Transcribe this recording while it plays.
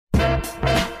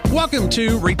Welcome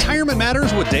to Retirement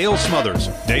Matters with Dale Smothers.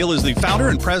 Dale is the founder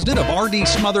and president of R.D.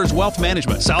 Smothers Wealth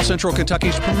Management, South Central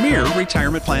Kentucky's premier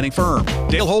retirement planning firm.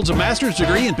 Dale holds a master's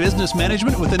degree in business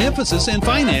management with an emphasis in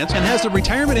finance and has the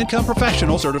Retirement Income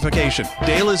Professional certification.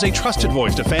 Dale is a trusted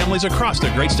voice to families across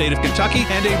the great state of Kentucky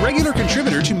and a regular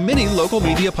contributor to many local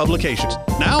media publications.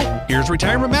 Now, here's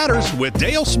Retirement Matters with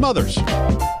Dale Smothers.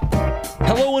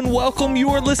 Hello and welcome.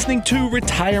 You are listening to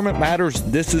Retirement Matters.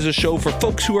 This is a show for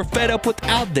folks who are fed up with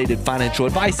outdated financial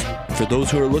advice, for those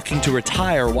who are looking to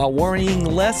retire while worrying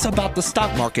less about the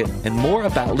stock market and more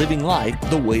about living life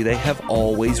the way they have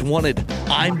always wanted.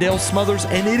 I'm Dale Smothers,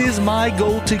 and it is my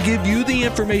goal to give you the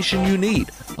information you need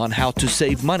on how to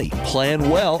save money, plan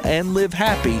well, and live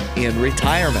happy in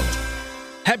retirement.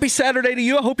 Happy Saturday to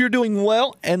you. I hope you're doing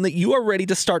well and that you are ready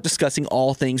to start discussing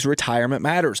all things Retirement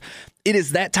Matters. It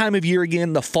is that time of year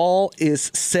again. The fall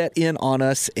is set in on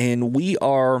us and we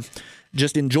are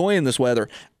just enjoying this weather.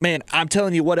 Man, I'm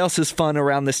telling you what else is fun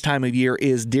around this time of year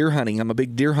is deer hunting. I'm a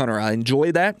big deer hunter. I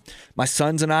enjoy that. My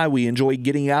sons and I, we enjoy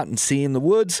getting out and seeing the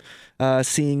woods,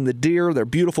 seeing the deer. They're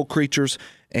beautiful creatures.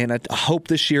 And I hope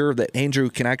this year that Andrew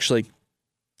can actually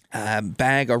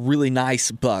bag a really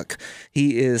nice buck.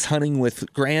 He is hunting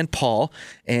with Grandpa,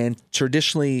 and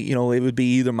traditionally, it would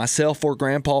be either myself or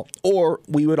Grandpa, or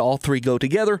we would all three go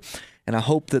together. And I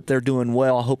hope that they're doing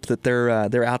well. I hope that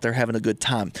they're out there having a good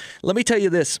time. Let me tell you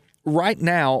this. Right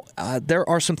now, there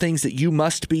are some things that you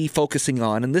must be focusing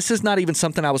on, and this is not even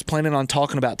something I was planning on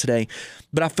talking about today,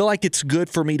 but I feel like it's good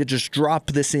for me to just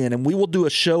drop this in, and we will do a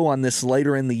show on this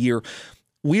later in the year.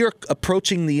 We are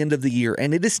approaching the end of the year,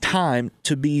 and it is time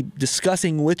to be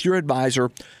discussing with your advisor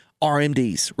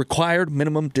RMDs, required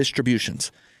minimum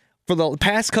distributions. For the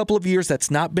past couple of years,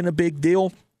 that's not been a big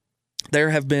deal.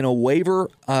 There have been a waiver,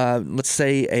 let's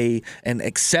say an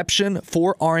exception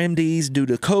for RMDs due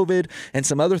to COVID and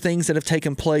some other things that have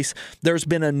taken place. There's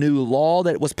been a new law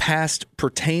that was passed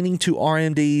pertaining to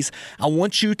RMDs. I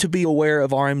want you to be aware of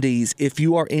RMDs if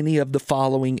you are any of the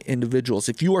following individuals.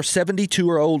 If you are 72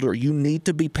 or older, you need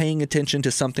to be paying attention to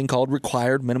something called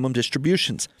required minimum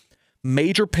distributions.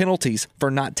 Major penalties for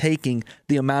not taking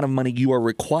the amount of money you are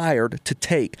required to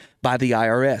take by the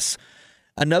IRS.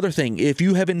 Another thing, if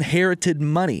you have inherited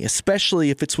money, especially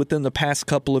if it's within the past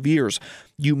couple of years,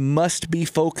 you must be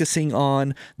focusing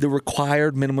on the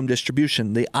required minimum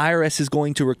distribution. The IRS is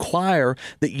going to require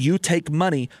that you take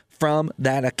money from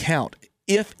that account.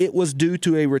 If it was due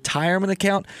to a retirement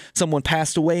account, someone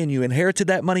passed away and you inherited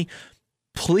that money,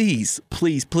 please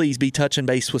be touching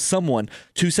base with someone.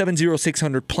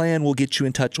 270-600-PLAN will get you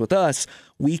in touch with us.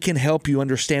 We can help you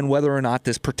understand whether or not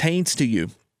this pertains to you.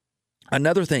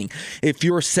 Another thing, if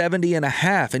you're 70 and a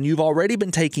half and you've already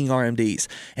been taking RMDs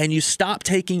and you stopped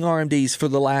taking RMDs for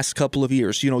the last couple of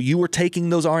years, you were taking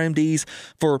those RMDs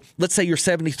for, let's say you're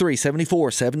 73,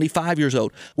 74, 75 years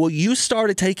old. Well, you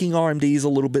started taking RMDs a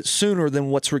little bit sooner than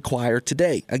what's required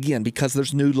today. Again, because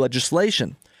there's new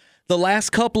legislation. The last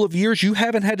couple of years, you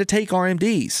haven't had to take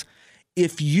RMDs.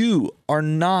 If you are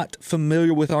not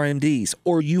familiar with RMDs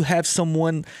or you have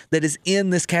someone that is in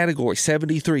this category,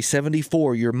 73,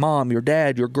 74, your mom, your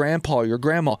dad, your grandpa, your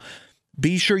grandma,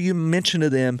 be sure you mention to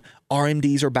them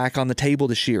RMDs are back on the table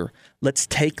this year. Let's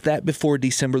take that before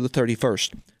December the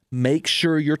 31st. Make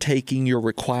sure you're taking your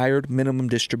required minimum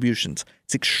distributions.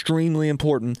 It's extremely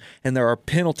important, and there are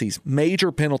penalties,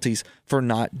 major penalties for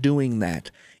not doing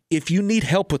that. If you need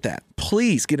help with that,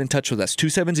 please get in touch with us.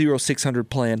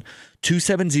 270-600-PLAN,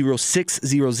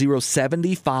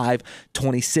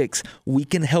 270-600-7526. We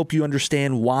can help you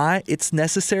understand why it's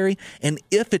necessary and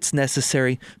if it's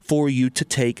necessary for you to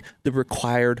take the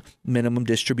required minimum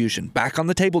distribution. Back on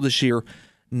the table this year,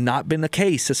 not been the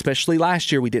case, especially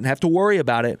last year. We didn't have to worry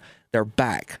about it. They're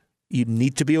back. You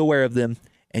need to be aware of them,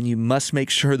 and you must make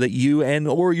sure that you and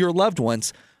or your loved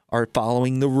ones are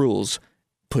following the rules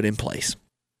put in place.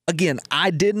 Again,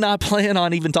 I did not plan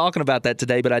on even talking about that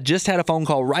today, but I just had a phone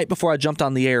call right before I jumped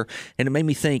on the air, and it made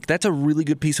me think that's a really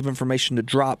good piece of information to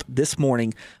drop this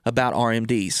morning about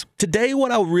RMDs. Today, what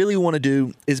I really want to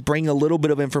do is bring a little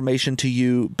bit of information to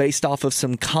you based off of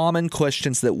some common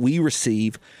questions that we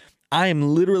receive. I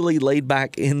am literally laid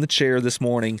back in the chair this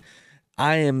morning.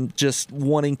 I am just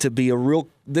wanting to be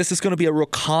this is going to be a real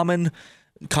common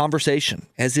conversation,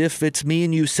 as if it's me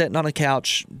and you sitting on a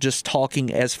couch just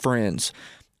talking as friends.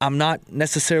 I'm not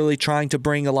necessarily trying to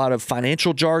bring a lot of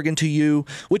financial jargon to you,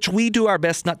 which we do our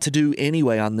best not to do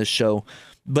anyway on this show.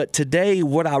 But today,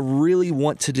 what I really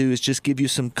want to do is just give you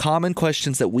some common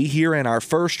questions that we hear in our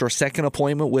first or second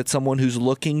appointment with someone who's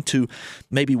looking to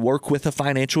maybe work with a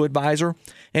financial advisor.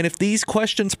 And if these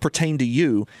questions pertain to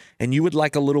you and you would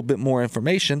like a little bit more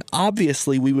information,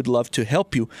 obviously we would love to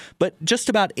help you. But just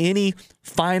about any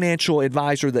financial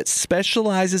advisor that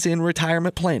specializes in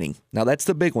retirement planning, now that's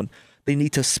the big one, they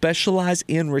need to specialize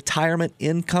in retirement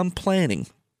income planning.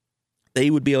 They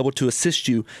would be able to assist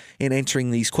you in answering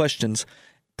these questions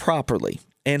properly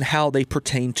and how they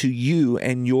pertain to you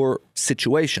and your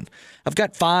situation. I've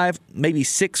got 5, maybe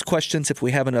 6 questions if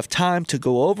we have enough time to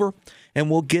go over,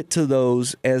 and we'll get to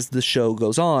those as the show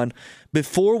goes on.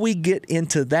 Before we get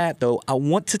into that, though, I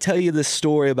want to tell you this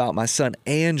story about my son,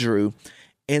 Andrew,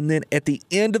 and then at the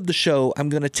end of the show, I'm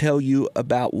going to tell you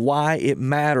about why it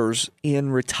matters in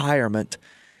retirement.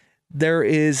 There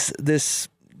is this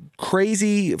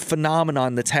crazy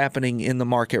phenomenon that's happening in the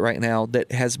market right now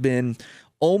that has been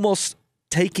almost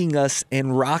taking us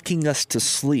and rocking us to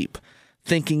sleep,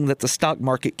 thinking that the stock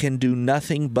market can do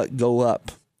nothing but go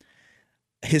up.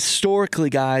 Historically,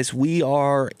 guys, we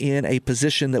are in a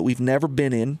position that we've never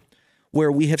been in,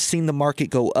 where we have seen the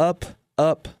market go up,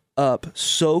 up, up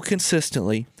so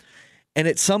consistently. And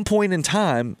at some point in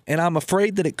time, and I'm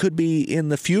afraid that it could be in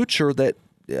the future that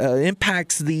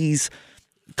impacts these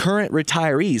current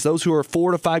retirees, those who are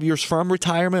 4 to 5 years from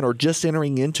retirement or just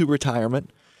entering into retirement,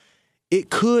 it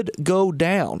could go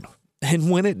down. And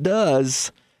when it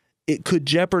does, it could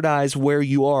jeopardize where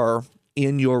you are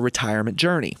in your retirement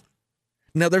journey.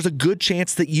 Now, there's a good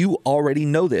chance that you already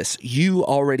know this. You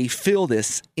already feel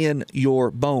this in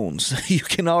your bones. You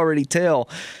can already tell.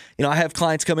 You know, I have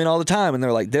clients come in all the time and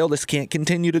they're like, Dale, this can't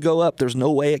continue to go up. There's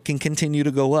no way it can continue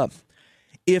to go up.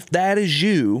 If that is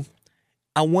you,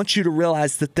 I want you to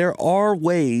realize that there are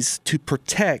ways to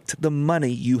protect the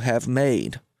money you have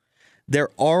made. There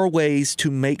are ways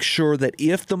to make sure that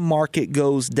if the market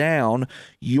goes down,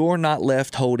 you're not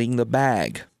left holding the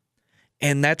bag.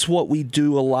 And that's what we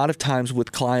do a lot of times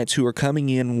with clients who are coming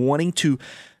in wanting to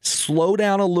slow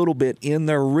down a little bit in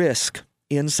their risk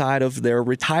inside of their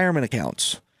retirement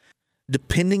accounts.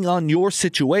 Depending on your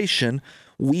situation,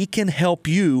 we can help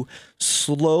you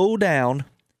slow down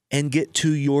and get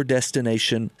to your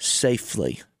destination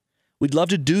safely. We'd love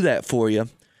to do that for you,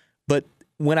 but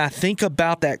when I think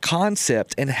about that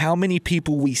concept and how many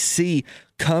people we see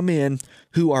come in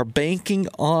who are banking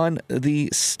on the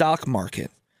stock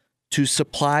market to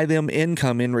supply them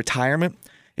income in retirement,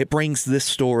 it brings this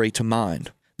story to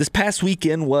mind. This past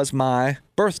weekend was my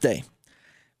birthday.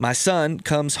 My son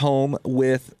comes home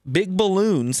with big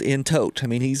balloons in tote. I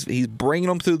mean, he's bringing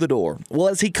them through the door. Well,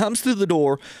 as he comes through the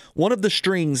door, one of the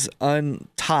strings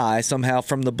untie somehow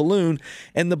from the balloon,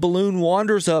 and the balloon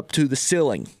wanders up to the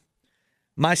ceiling.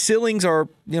 My ceilings are,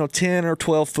 10 or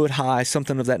 12 foot high,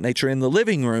 something of that nature, in the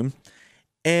living room.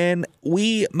 And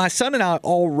my son and I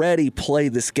already play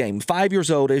this game. 5 years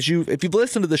old, if you've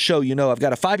listened to the show, you know I've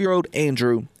got a 5-year-old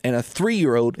Andrew and a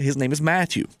 3-year-old. His name is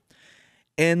Matthew.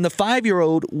 And the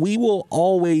 5-year-old, we will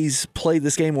always play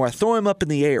this game where I throw him up in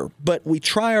the air, but we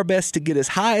try our best to get as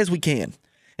high as we can.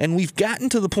 And we've gotten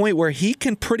to the point where he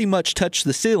can pretty much touch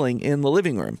the ceiling in the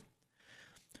living room.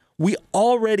 We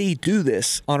already do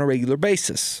this on a regular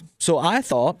basis. So I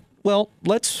thought, well,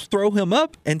 let's throw him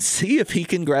up and see if he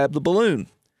can grab the balloon.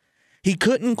 He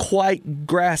couldn't quite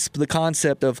grasp the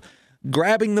concept of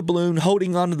grabbing the balloon,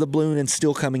 holding onto the balloon, and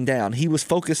still coming down. He was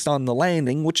focused on the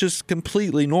landing, which is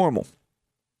completely normal.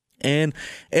 And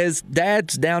as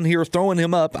Dad's down here throwing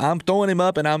him up, I'm throwing him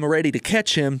up and I'm ready to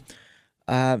catch him.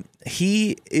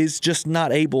 He is just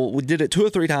not able. We did it 2 or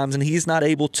 3 times and he's not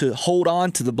able to hold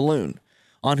on to the balloon.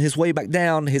 On his way back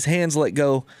down, his hands let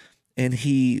go and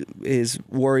he is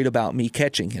worried about me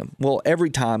catching him. Well,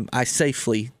 every time I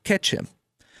safely catch him.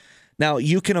 Now,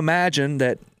 you can imagine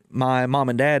that my mom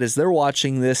and dad, as they're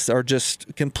watching this, are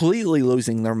just completely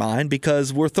losing their mind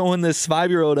because we're throwing this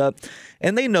 5-year-old up,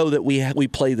 and they know that we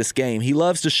play this game. He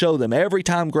loves to show them. Every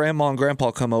time Grandma and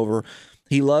Grandpa come over,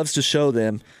 he loves to show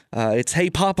them. It's, hey,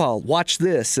 Papa, watch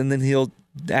this, and then he'll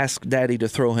ask Daddy to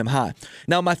throw him high.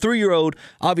 Now, my 3-year-old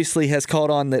obviously has caught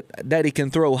on that Daddy can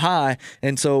throw high,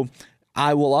 and so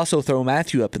I will also throw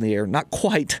Matthew up in the air. Not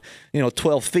quite,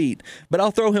 12 feet, but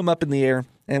I'll throw him up in the air,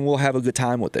 and we'll have a good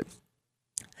time with it.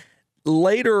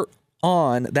 Later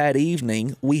on that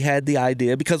evening, we had the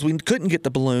idea, because we couldn't get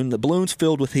the balloon's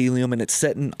filled with helium and it's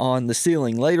sitting on the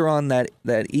ceiling. Later on that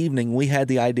evening, we had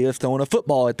the idea of throwing a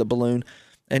football at the balloon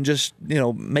and just,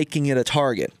 making it a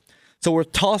target. So we're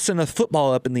tossing a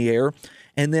football up in the air,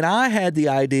 and then I had the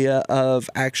idea of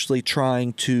actually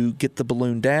trying to get the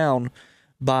balloon down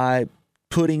by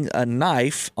putting a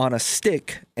knife on a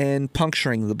stick and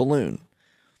puncturing the balloon.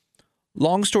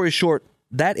 Long story short,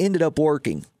 that ended up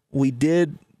working. We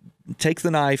did take the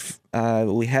knife,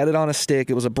 we had it on a stick,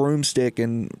 it was a broomstick,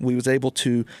 and we was able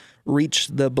to reach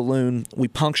the balloon. We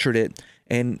punctured it,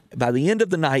 and by the end of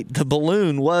the night, the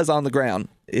balloon was on the ground.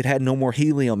 It had no more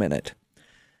helium in it.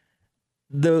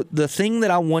 The thing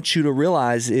that I want you to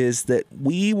realize is that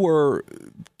we were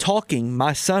talking,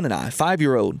 my son and I,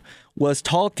 5-year-old, was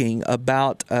talking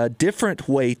about a different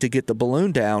way to get the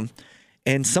balloon down,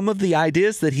 and some of the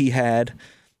ideas that he had,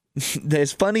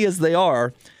 as funny as they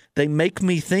are, they make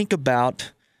me think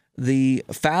about the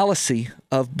fallacy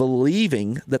of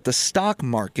believing that the stock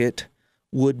market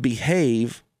would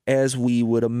behave as we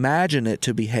would imagine it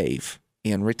to behave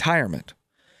in retirement.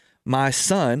 My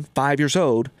son, 5 years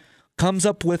old, comes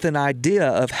up with an idea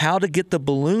of how to get the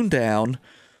balloon down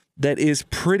that is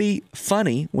pretty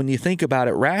funny when you think about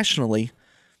it rationally,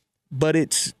 but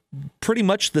it's pretty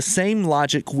much the same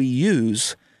logic we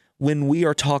use when we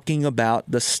are talking about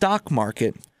the stock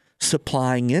market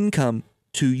supplying income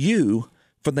to you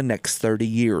for the next 30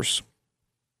 years.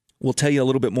 We'll tell you a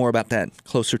little bit more about that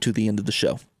closer to the end of the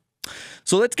show.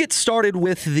 So let's get started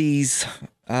with these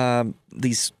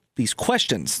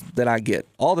questions that I get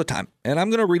all the time, and I'm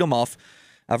going to read them off.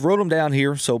 I've wrote them down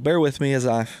here, so bear with me as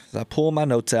I pull my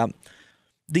notes out.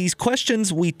 These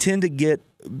questions we tend to get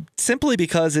simply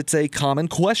because it's a common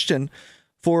question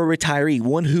for a retiree,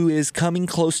 one who is coming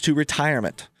close to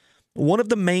retirement. One of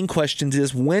the main questions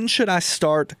is, when should I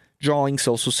start drawing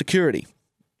Social Security?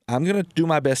 I'm going to do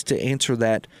my best to answer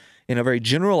that in a very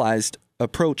generalized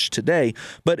approach today,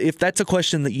 but if that's a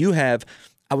question that you have,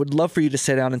 I would love for you to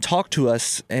sit down and talk to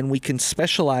us, and we can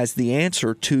specialize the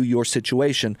answer to your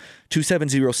situation.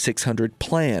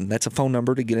 270-600-PLAN. That's a phone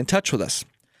number to get in touch with us.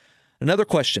 Another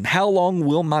question, how long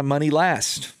will my money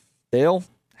last? Dale,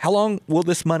 how long will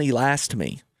this money last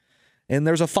me? And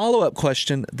there's a follow-up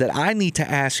question that I need to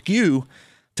ask you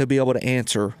to be able to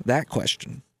answer that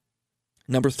question.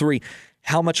 Number 3,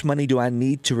 how much money do I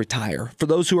need to retire? For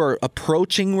those who are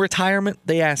approaching retirement,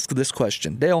 they ask this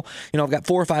question. Dale, I've got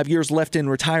 4 or 5 years left in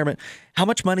retirement. How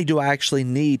much money do I actually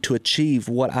need to achieve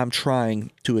what I'm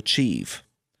trying to achieve?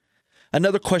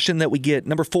 Another question that we get,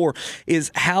 number 4,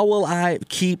 is how will I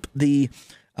keep the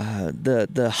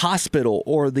hospital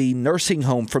or the nursing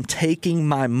home from taking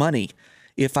my money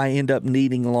if I end up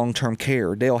needing long-term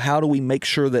care? Dale, how do we make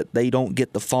sure that they don't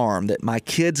get the farm, that my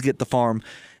kids get the farm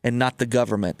and not the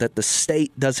government, that the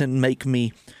state doesn't make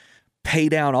me pay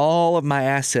down all of my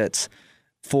assets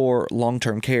for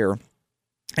long-term care?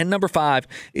 And number 5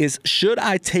 is, should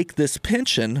I take this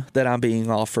pension that I'm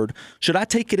being offered, should I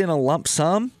take it in a lump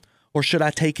sum, or should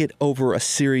I take it over a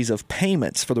series of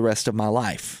payments for the rest of my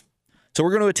life? So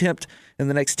we're going to attempt in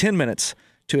the next 10 minutes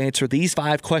to answer these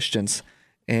 5 questions,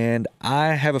 and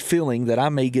I have a feeling that I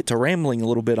may get to rambling a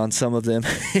little bit on some of them,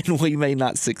 and we may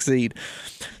not succeed.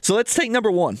 So let's take number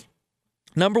 1.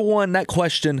 Number 1, that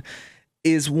question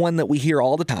is one that we hear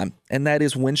all the time, and that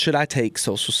is, when should I take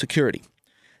Social Security?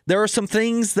 There are some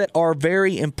things that are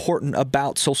very important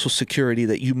about Social Security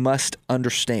that you must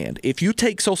understand. If you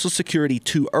take Social Security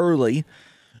too early,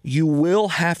 you will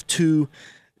have to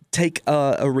take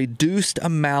a reduced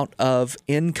amount of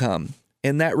income,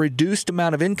 and that reduced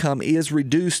amount of income is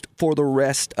reduced for the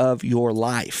rest of your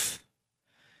life.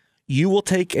 You will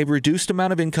take a reduced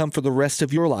amount of income for the rest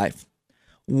of your life.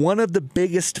 One of the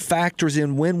biggest factors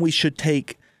in when we should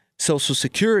take Social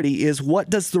Security is, what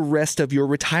does the rest of your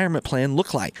retirement plan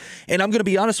look like? And I'm going to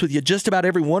be honest with you, just about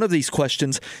every one of these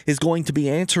questions is going to be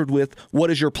answered with, what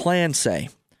does your plan say?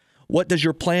 What does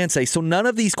your plan say? So none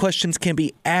of these questions can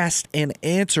be asked and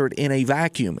answered in a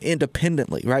vacuum,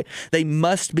 independently, right? They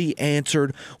must be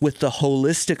answered with the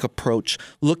holistic approach,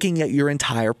 looking at your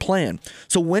entire plan.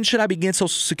 So when should I begin Social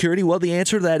Security? Well, the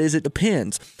answer to that is, it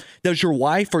depends. Does your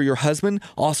wife or your husband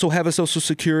also have a Social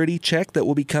Security check that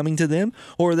will be coming to them?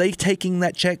 Or are they taking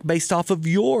that check based off of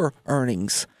your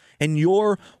earnings and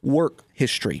your work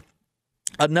history?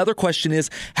 Another question is,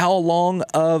 how long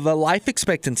of a life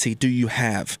expectancy do you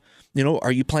have?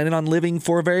 Are you planning on living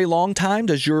for a very long time?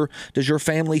 Does your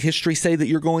family history say that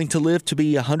you're going to live to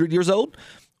be 100 years old?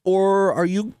 Or are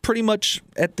you pretty much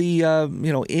at the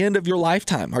end of your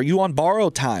lifetime? Are you on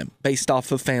borrowed time based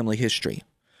off of family history?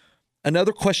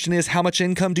 Another question is, how much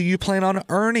income do you plan on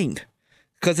earning?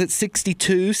 Because at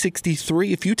 62,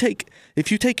 63, if you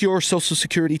take your Social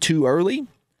Security too early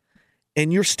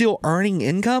and you're still earning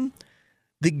income,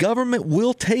 the government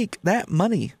will take that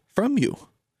money from you.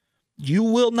 You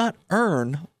will not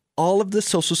earn all of the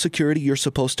Social Security you're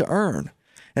supposed to earn.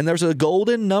 And there's a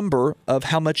golden number of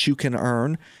how much you can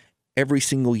earn, every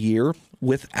single year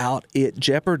without it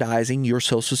jeopardizing your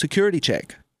Social Security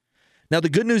check. Now, the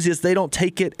good news is they don't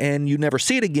take it and you never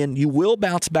see it again. You will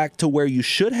bounce back to where you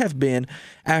should have been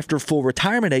after full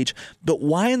retirement age. But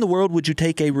why in the world would you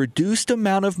take a reduced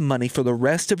amount of money for the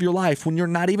rest of your life when you're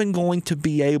not even going to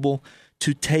be able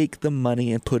to take the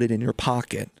money and put it in your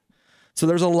pocket? So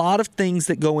there's a lot of things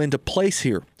that go into place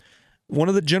here. One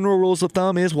of the general rules of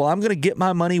thumb is, well, I'm going to get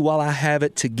my money while I have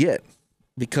it to get,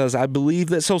 because I believe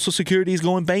that Social Security is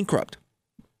going bankrupt.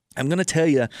 I'm going to tell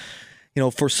you,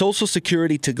 for Social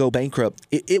Security to go bankrupt,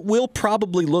 it will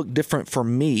probably look different for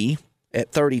me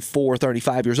at 34,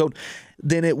 35 years old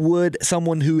than it would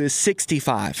someone who is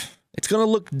 65. It's going to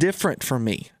look different for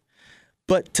me.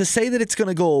 But to say that it's going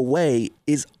to go away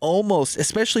is almost,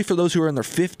 especially for those who are in their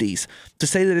 50s, to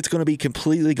say that it's going to be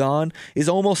completely gone is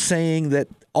almost saying that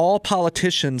all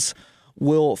politicians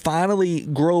will finally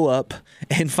grow up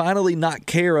and finally not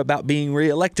care about being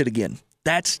reelected again.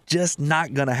 That's just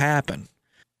not going to happen.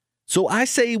 So I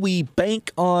say we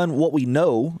bank on what we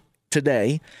know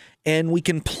today, and we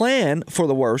can plan for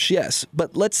the worst, yes,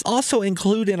 but let's also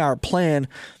include in our plan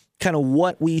kind of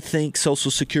what we think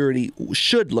Social Security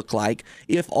should look like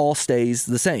if all stays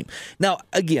the same. Now,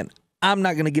 again, I'm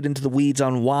not going to get into the weeds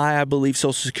on why I believe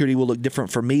Social Security will look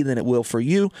different for me than it will for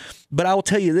you, but I will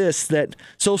tell you this, that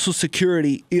Social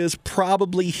Security is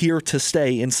probably here to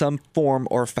stay in some form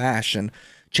or fashion.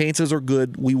 Chances are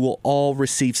good we will all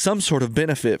receive some sort of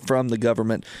benefit from the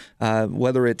government.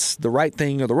 Whether it's the right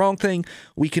thing or the wrong thing,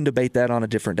 we can debate that on a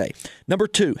different day. Number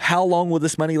 2, how long will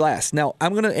this money last? Now,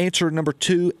 I'm going to answer number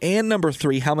 2 and number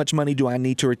 3, how much money do I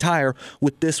need to retire,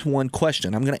 with this one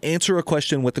question. I'm going to answer a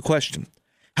question with a question.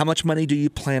 How much money do you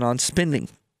plan on spending?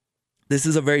 This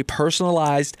is a very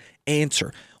personalized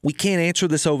answer. We can't answer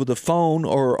this over the phone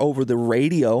or over the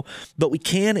radio, but we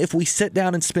can if we sit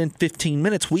down and spend 15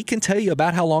 minutes. We can tell you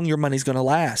about how long your money's going to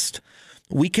last.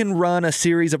 We can run a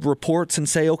series of reports and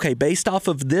say, okay, based off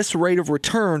of this rate of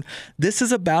return, this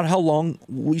is about how long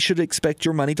we should expect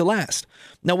your money to last.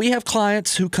 Now, we have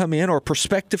clients who come in, or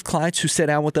prospective clients who sit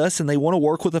down with us and they want to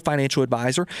work with a financial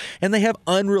advisor, and they have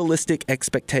unrealistic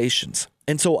expectations.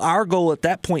 And so our goal at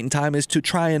that point in time is to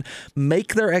try and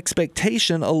make their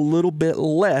expectation a little bit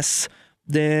less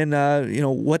than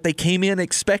what they came in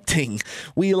expecting.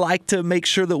 We like to make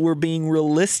sure that we're being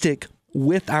realistic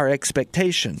with our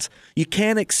expectations. You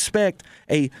can't expect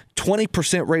a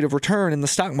 20% rate of return in the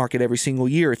stock market every single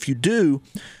year. If you do,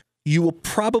 you will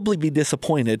probably be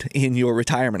disappointed in your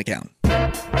retirement account.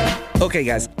 Okay,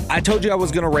 guys, I told you I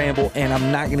was going to ramble, and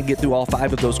I'm not going to get through all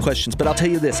 5 of those questions, but I'll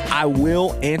tell you this, I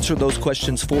will answer those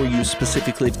questions for you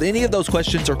specifically. If any of those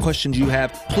questions are questions you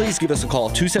have, please give us a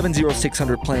call,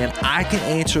 270-600-PLAN. I can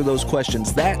answer those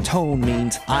questions. That tone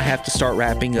means I have to start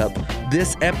wrapping up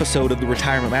this episode of the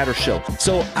Retirement Matters Show.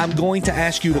 So I'm going to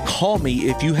ask you to call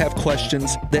me if you have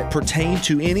questions that pertain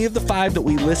to any of the 5 that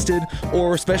we listed,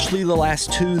 or especially the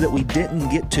last 2 that we didn't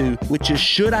get to, which is,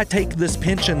 should I take this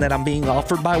pension that I'm being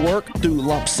offered by work through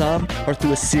lump sum or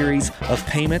through a series of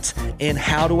payments, and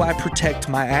how do I protect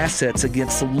my assets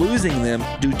against losing them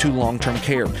due to long-term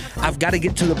care? I've got to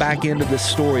get to the back end of this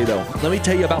story, though. Let me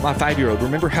tell you about my 5-year-old.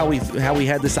 Remember how we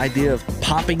had this idea of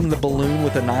popping the balloon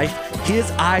with a knife? His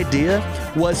idea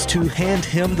was to hand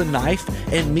him the knife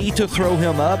and me to throw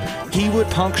him up. He would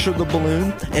puncture the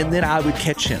balloon and then I would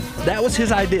catch him. That was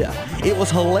his idea. It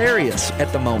was hilarious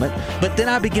at the moment, but then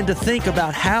I began to think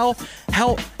about how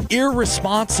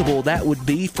irresponsible that would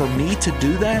be for me to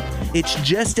do that. It's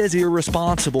just as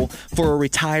irresponsible for a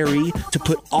retiree to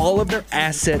put all of their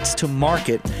assets to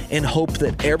market and hope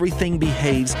that everything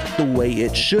behaves the way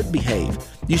it should behave.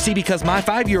 You see, because my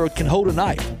 5-year-old can hold a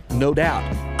knife, no doubt.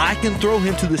 I can throw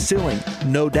him to the ceiling,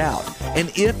 no doubt. And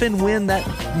if and when that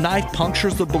knife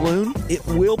punctures the balloon, it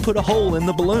will put a hole in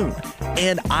the balloon.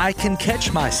 And I can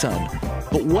catch my son.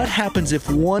 But what happens if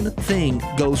one thing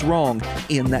goes wrong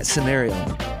in that scenario?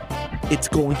 It's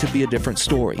going to be a different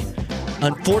story.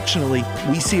 Unfortunately,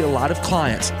 we see a lot of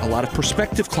clients, a lot of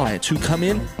prospective clients who come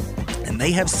in and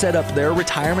they have set up their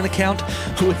retirement account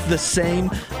with the same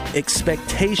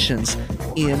expectations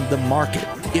in the market.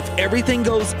 If everything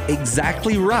goes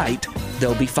exactly right,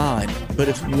 they'll be fine. But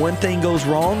if one thing goes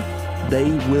wrong,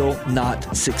 they will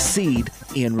not succeed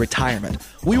in retirement.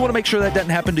 We want to make sure that doesn't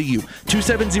happen to you.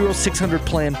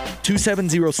 270-600-PLAN,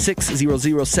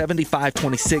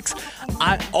 270-600-7526.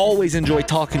 I always enjoy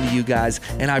talking to you guys,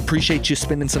 and I appreciate you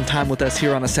spending some time with us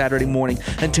here on a Saturday morning.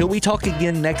 Until we talk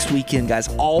again next weekend, guys,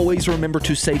 always remember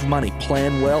to save money,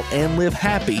 plan well, and live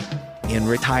happy in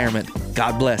retirement.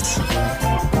 God bless.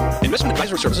 Investment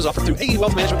advisory services offered through AE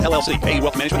Wealth Management, LLC. AE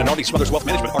Wealth Management and R.D. Smothers Wealth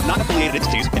Management are not affiliated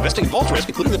entities. Investing involves risk,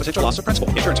 including the potential loss of principal.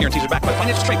 Insurance guarantees are backed by the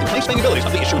financial strength and claims-paying abilities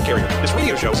of the issuing carrier. This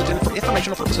radio show is intended for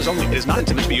informational purposes only. It is not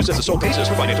intended to be used as the sole basis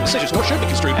for financial decisions, nor should be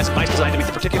construed as advice designed to meet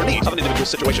the particular needs of an individual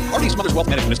situation. R.D. Smothers Wealth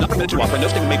Management is not permitted to offer, and no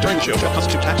statement made during the show shall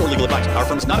constitute tax or legal advice. Our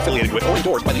firm is not affiliated with or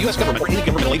endorsed by the U.S. government or any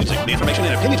governmental agency. The information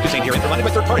and opinions contained herein provided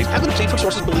by third parties have been obtained from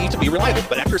sources believed to be reliable,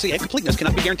 but accuracy and completeness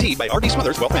cannot be guaranteed by R.D.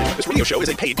 Smothers Wealth Management. This radio show is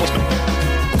a paid placement.